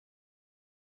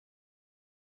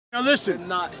Now listen,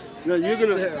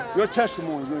 your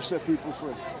testimony is going to set people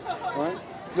free. All right?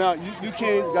 Now, you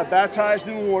got baptized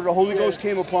in water, the Holy Ghost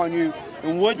came upon you,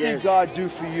 and what did God do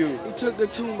for you? He took the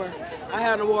tumor. I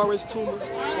had a warrant's tumor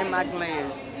in my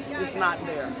gland. It's not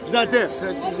there. It's not there?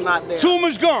 It's not there.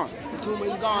 Tumor's gone. The tumor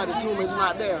is gone. The tumor is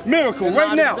not there. Miracle,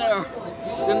 right now.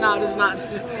 The knot is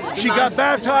not. She got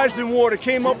baptized in water,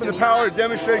 came up in the power of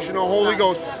demonstration of the Holy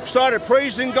Ghost, started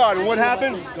praising God, and what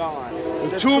happened?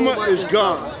 The tumor is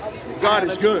gone. God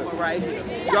is good.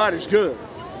 God is good.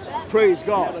 Praise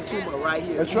God. The tumor right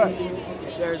here. That's right.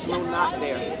 There's no knot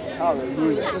there.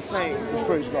 Hallelujah. It's the same.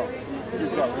 Praise God.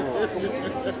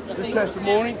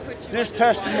 This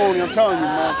testimony, I'm telling you,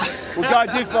 man, what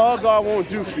God did for her, God won't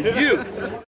do for you.